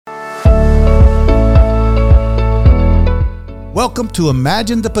Welcome to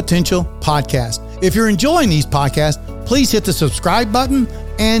Imagine the Potential podcast. If you're enjoying these podcasts, please hit the subscribe button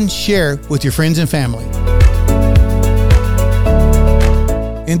and share with your friends and family.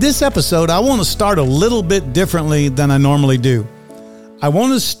 In this episode, I want to start a little bit differently than I normally do. I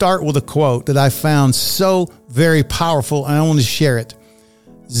want to start with a quote that I found so very powerful, and I want to share it.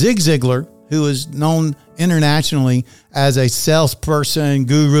 Zig Ziglar, who is known internationally as a salesperson,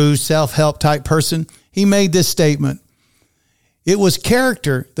 guru, self-help type person, he made this statement. It was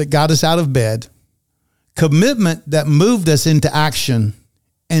character that got us out of bed, commitment that moved us into action,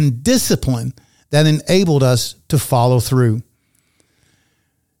 and discipline that enabled us to follow through.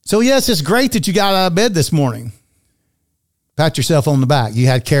 So yes, it's great that you got out of bed this morning. Pat yourself on the back. You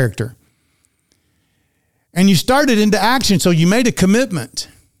had character. And you started into action, so you made a commitment.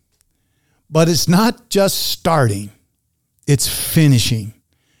 But it's not just starting, it's finishing.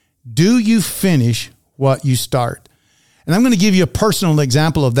 Do you finish what you start? And I'm going to give you a personal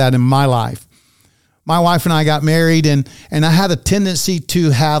example of that in my life. My wife and I got married, and I had a tendency to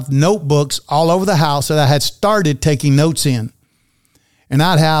have notebooks all over the house that I had started taking notes in. And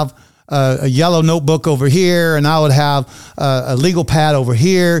I'd have a yellow notebook over here, and I would have a legal pad over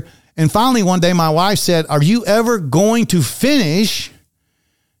here. And finally, one day, my wife said, "Are you ever going to finish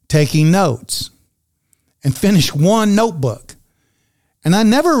taking notes and finish one notebook?" And I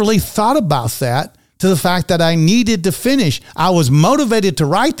never really thought about that, to the fact that I needed to finish. I was motivated to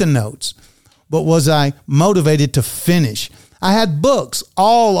write the notes, but was I motivated to finish? I had books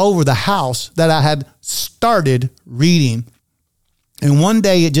all over the house that I had started reading. And one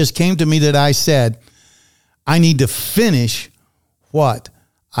day it just came to me that I said, I need to finish what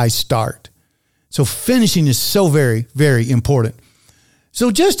I start. So finishing is so very, very important.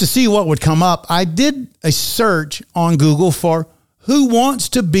 So just to see what would come up, I did a search on Google for who wants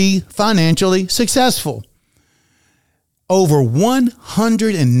to be financially successful. Over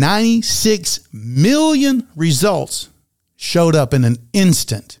 196 million results showed up in an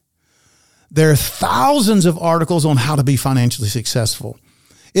instant. There are thousands of articles on how to be financially successful.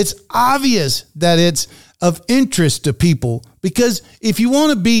 It's obvious that it's of interest to people, because if you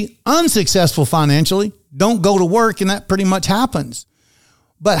want to be unsuccessful financially, don't go to work, and that pretty much happens.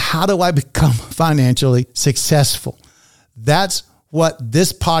 But how do I become financially successful? That's what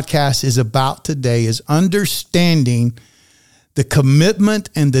this podcast is about today, is understanding the commitment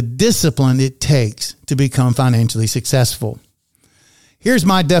and the discipline it takes to become financially successful. Here's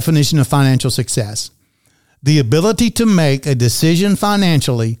my definition of financial success. The ability to make a decision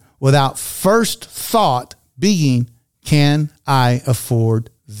financially without first thought being, can I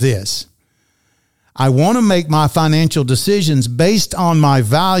afford this? I want to make my financial decisions based on my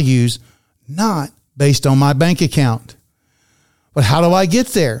values, not based on my bank account. But how do I get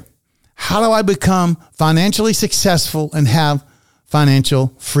there? How do I become financially successful and have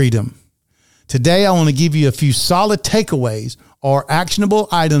financial freedom? Today, I want to give you a few solid takeaways or actionable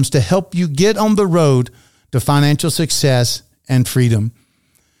items to help you get on the road to financial success and freedom.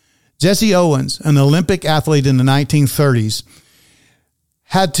 Jesse Owens, an Olympic athlete in the 1930s,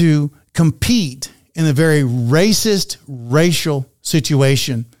 had to compete in a very racist, racial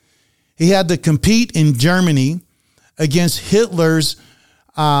situation. He had to compete in Germany against Hitler's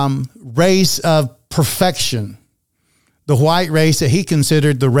race of perfection, the white race that he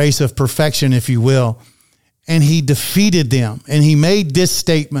considered the race of perfection, if you will. And he defeated them. And he made this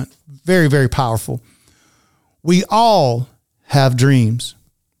statement, very, very powerful. We all have dreams,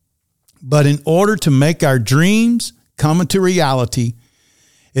 but in order to make our dreams come into reality,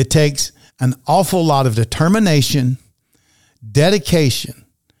 it takes an awful lot of determination, dedication,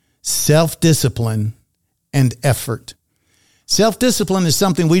 self-discipline, and effort. Self-discipline is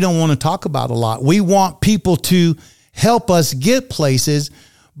something we don't want to talk about a lot. We want people to help us get places,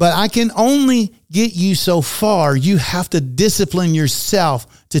 but I can only get you so far. You have to discipline yourself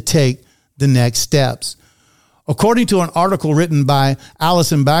to take the next steps. According to an article written by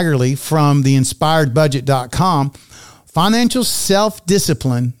Allison Baggerly from theinspiredbudget.com, financial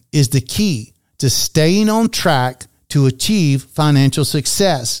self-discipline is the key to staying on track to achieve financial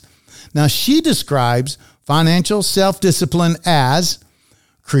success. Now, she describes financial self-discipline as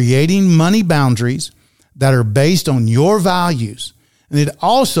creating money boundaries that are based on your values. And it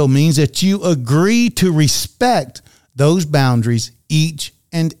also means that you agree to respect those boundaries each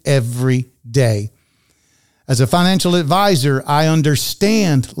and every day. As a financial advisor, I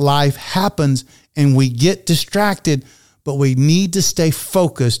understand life happens and we get distracted, but we need to stay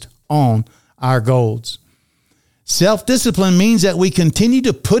focused on our goals. Self-discipline means that we continue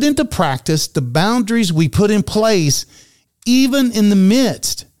to put into practice the boundaries we put in place, even in the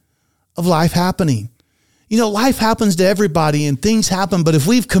midst of life happening. life happens to everybody and things happen, but if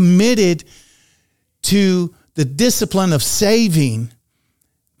we've committed to the discipline of saving,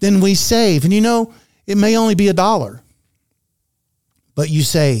 then we save. And it may only be $1, but you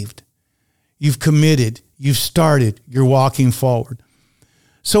saved. You've committed. You've started. You're walking forward.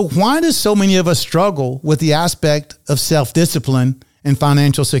 So why does so many of us struggle with the aspect of self-discipline and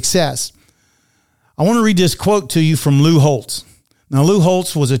financial success? I want to read this quote to you from Lou Holtz. Now, Lou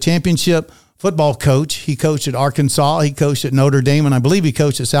Holtz was a championship football coach. He coached at Arkansas. He coached at Notre Dame, and I believe he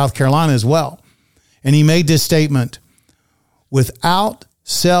coached at South Carolina as well. And he made this statement: without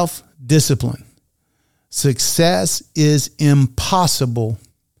self-discipline, success is impossible,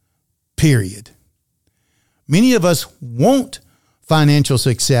 period. Many of us want financial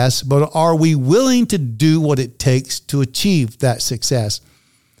success, but are we willing to do what it takes to achieve that success?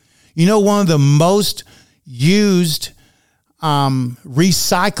 One of the most used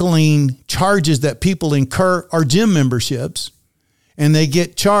recycling charges that people incur are gym memberships, and they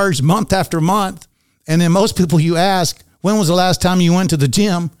get charged month after month. And then most people you ask, when was the last time you went to the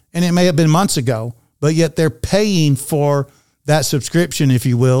gym? And it may have been months ago, but yet they're paying for that subscription, if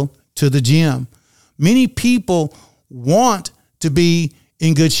you will, to the gym. Many people want to be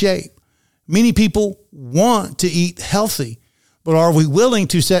in good shape. Many people want to eat healthy, but are we willing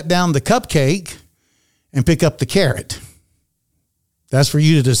to set down the cupcake and pick up the carrot? That's for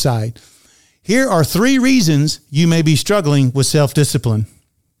you to decide. Here are 3 reasons you may be struggling with self-discipline.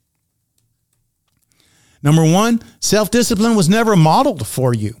 Number 1, self-discipline was never modeled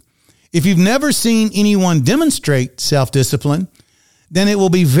for you. If you've never seen anyone demonstrate self-discipline, then it will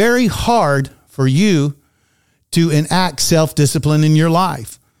be very hard for you to enact self-discipline in your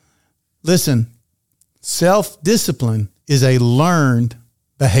life. Listen, self-discipline is a learned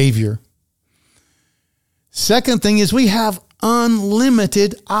behavior. Second thing is we have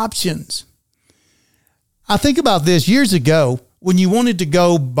unlimited options. I think about this years ago when you wanted to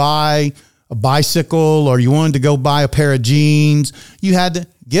go buy a bicycle or you wanted to go buy a pair of jeans, you had to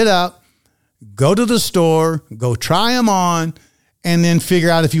get up, go to the store, go try them on, and then figure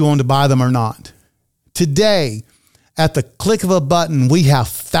out if you wanted to buy them or not. Today, at the click of a button, we have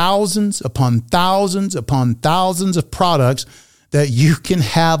thousands upon thousands upon thousands of products that you can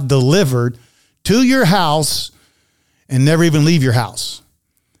have delivered to your house and never even leave your house.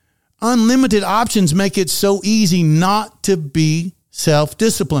 Unlimited options make it so easy not to be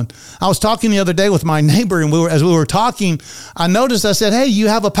self-disciplined. I was talking the other day with my neighbor, and as we were talking, I noticed, I said, "Hey, you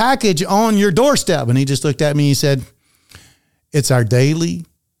have a package on your doorstep." And he just looked at me and he said, "It's our daily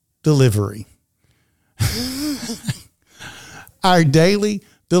delivery." Our daily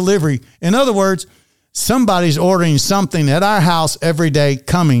delivery. In other words, somebody's ordering something at our house every day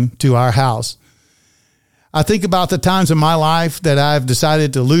coming to our house. I think about the times in my life that I've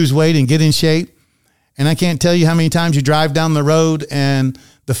decided to lose weight and get in shape. And I can't tell you how many times you drive down the road and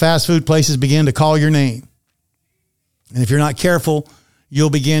the fast food places begin to call your name. And if you're not careful, you'll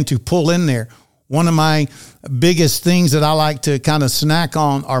begin to pull in there. One of my biggest things that I like to kind of snack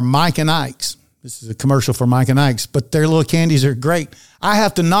on are Mike and Ike's. This is a commercial for Mike and Ike's, but their little candies are great. I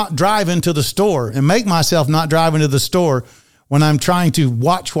have to not drive into the store and make myself not drive into the store when I'm trying to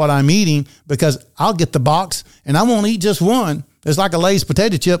watch what I'm eating, because I'll get the box and I won't eat just one. It's like a Lay's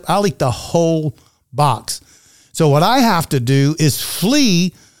potato chip. I'll eat the whole box. So what I have to do is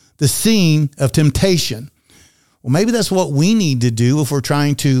flee the scene of temptation. Well, maybe that's what we need to do if we're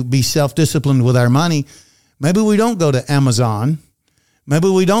trying to be self-disciplined with our money. Maybe we don't go to Amazon. Maybe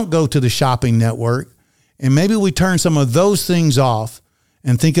we don't go to the shopping network. And maybe we turn some of those things off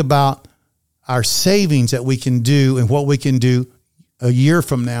and think about our savings that we can do and what we can do a year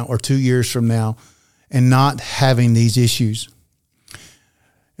from now or 2 years from now and not having these issues.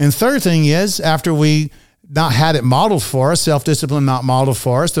 And third thing is, after we not had it modeled for us, self-discipline not modeled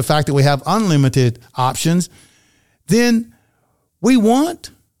for us, the fact that we have unlimited options, then we want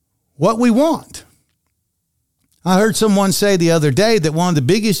what we want. I heard someone say the other day that one of the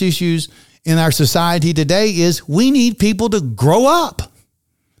biggest issues in our society today is we need people to grow up.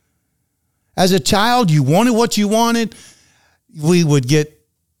 As a child, you wanted what you wanted. We would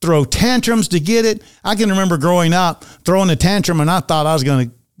throw tantrums to get it. I can remember growing up, throwing a tantrum, and I thought I was going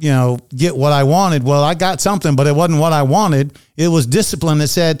to, get what I wanted. Well, I got something, but it wasn't what I wanted. It was discipline that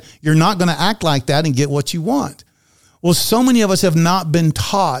said, you're not going to act like that and get what you want. Well, so many of us have not been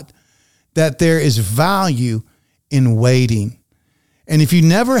taught that there is value in waiting. And if you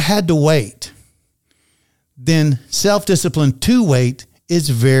never had to wait, then self-discipline to wait is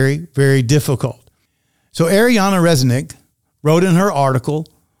very, very difficult. So Ariana Resnick wrote in her article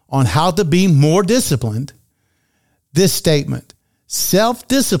on how to be more disciplined this statement: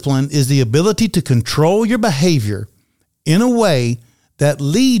 Self-discipline is the ability to control your behavior in a way that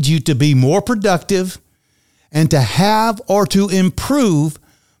leads you to be more productive and to have or to improve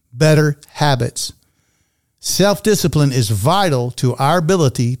better habits. Self-discipline is vital to our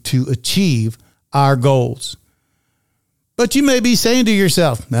ability to achieve our goals. But you may be saying to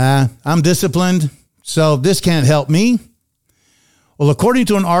yourself, I'm disciplined, so this can't help me. Well, according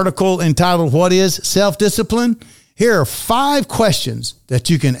to an article entitled, "What is Self-Discipline?" here are 5 questions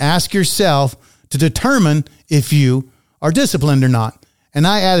that you can ask yourself to determine if you are disciplined or not. And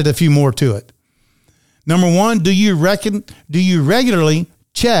I added a few more to it. Number 1, do you regularly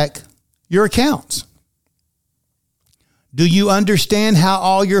check your accounts? Do you understand how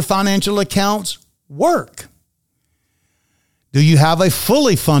all your financial accounts work? Do you have a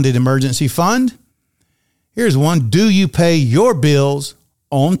fully funded emergency fund? Here's one. Do you pay your bills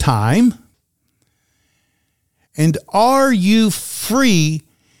on time? And are you free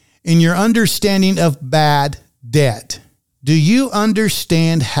in your understanding of bad debt? Do you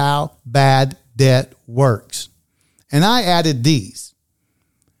understand how bad debt works? And I added these.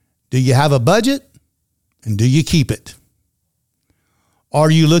 Do you have a budget? And do you keep it?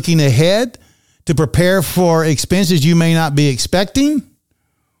 Are you looking ahead to prepare for expenses you may not be expecting?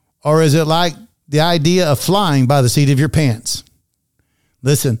 Or is it like the idea of flying by the seat of your pants?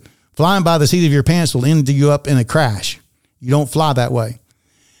 Listen, flying by the seat of your pants will end you up in a crash. You don't fly that way.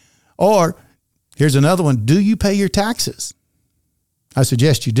 Or here's another one. Do you pay your taxes? I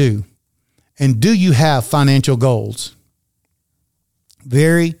suggest you do. And do you have financial goals?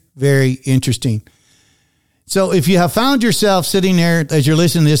 Very, very interesting. So if you have found yourself sitting there as you're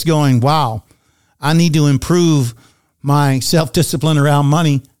listening to this going, wow, I need to improve my self-discipline around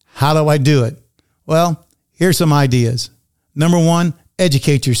money. How do I do it? Well, here's some ideas. Number 1,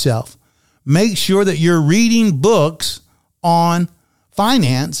 educate yourself. Make sure that you're reading books on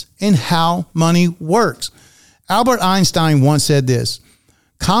finance and how money works. Albert Einstein once said this: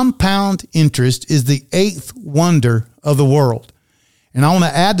 compound interest is the 8th wonder of the world. And I want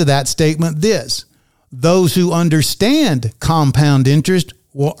to add to that statement this: those who understand compound interest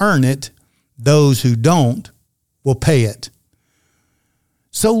will earn it. Those who don't will pay it.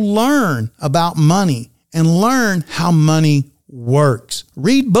 So learn about money and learn how money works.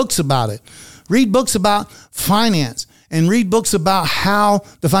 Read books about it. Read books about finance and read books about how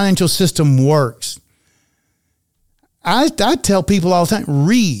the financial system works. I tell people all the time,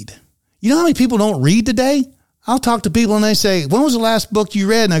 read. You know how many people don't read today? I'll talk to people and they say, when was the last book you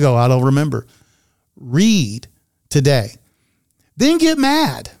read? And I go, I don't remember. Read today. Then get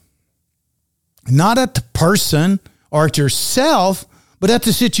mad. Not at the person or at yourself, but at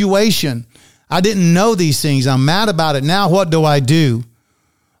the situation. I didn't know these things. I'm mad about it. Now what do I do?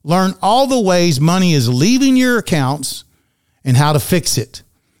 Learn all the ways money is leaving your accounts and how to fix it.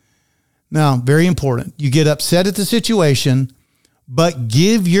 Now, very important. You get upset at the situation, but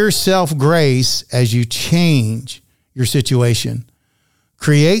give yourself grace as you change your situation.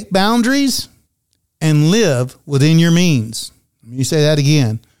 Create boundaries and live within your means. Let me say that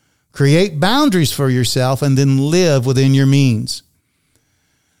again. Create boundaries for yourself and then live within your means.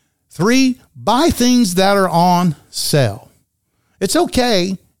 3, buy things that are on sale. It's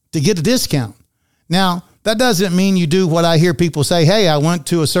okay to get a discount. Now, that doesn't mean you do what I hear people say, hey, I went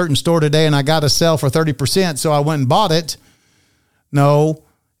to a certain store today and I got a sale for 30%, so I went and bought it. No,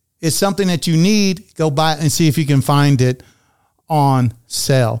 it's something that you need. Go buy it and see if you can find it on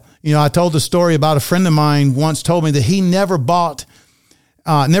sale. You know, I told the story about a friend of mine once told me that he never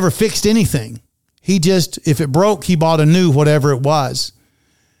fixed anything. He just, if it broke, he bought a new, whatever it was.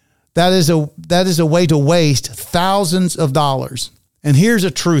 That is a way to waste thousands of dollars. And here's a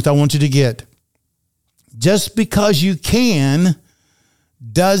truth I want you to get. Just because you can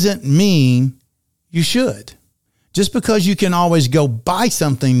doesn't mean you should. Just because you can always go buy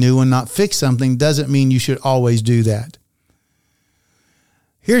something new and not fix something doesn't mean you should always do that.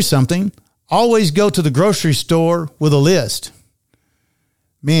 Here's something. Always go to the grocery store with a list.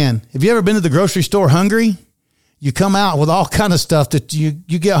 Man, have you ever been to the grocery store hungry? You come out with all kind of stuff that you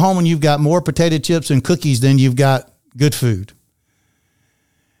get home and you've got more potato chips and cookies than you've got good food.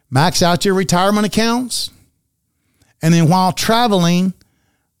 Max out your retirement accounts. And then while traveling,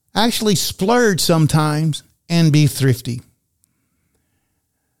 actually splurge sometimes and be thrifty.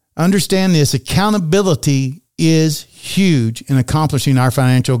 Understand this, accountability is huge in accomplishing our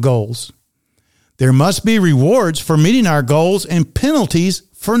financial goals. There must be rewards for meeting our goals and penalties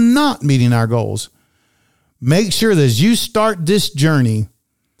for not meeting our goals. Make sure that as you start this journey,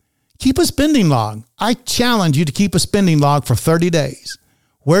 keep a spending log. I challenge you to keep a spending log for 30 days.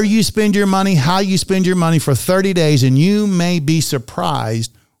 where you spend your money, how you spend your money for 30 days, and you may be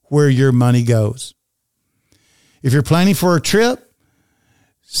surprised where your money goes. If you're planning for a trip,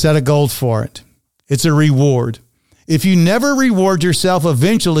 set a goal for it. It's a reward. If you never reward yourself,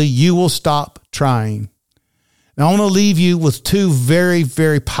 eventually you will stop trying. Now, I want to leave you with two very,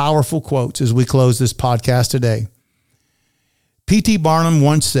 very powerful quotes as we close this podcast today. P.T. Barnum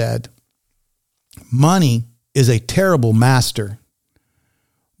once said, "Money is a terrible master,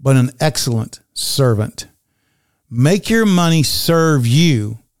 but an excellent servant. Make your money serve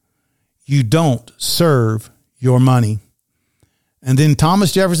you. You don't serve your money." And then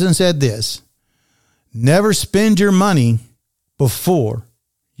Thomas Jefferson said this, "Never spend your money before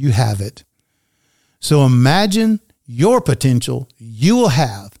you have it." So imagine your potential you will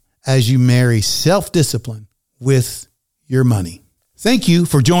have as you marry self-discipline with your money. Thank you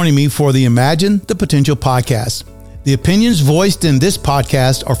for joining me for the Imagine the Potential podcast. The opinions voiced in this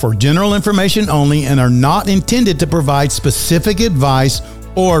podcast are for general information only and are not intended to provide specific advice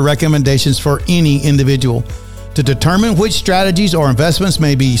or recommendations for any individual. To determine which strategies or investments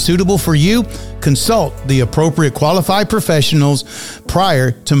may be suitable for you, consult the appropriate qualified professionals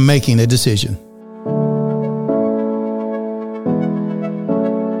prior to making a decision.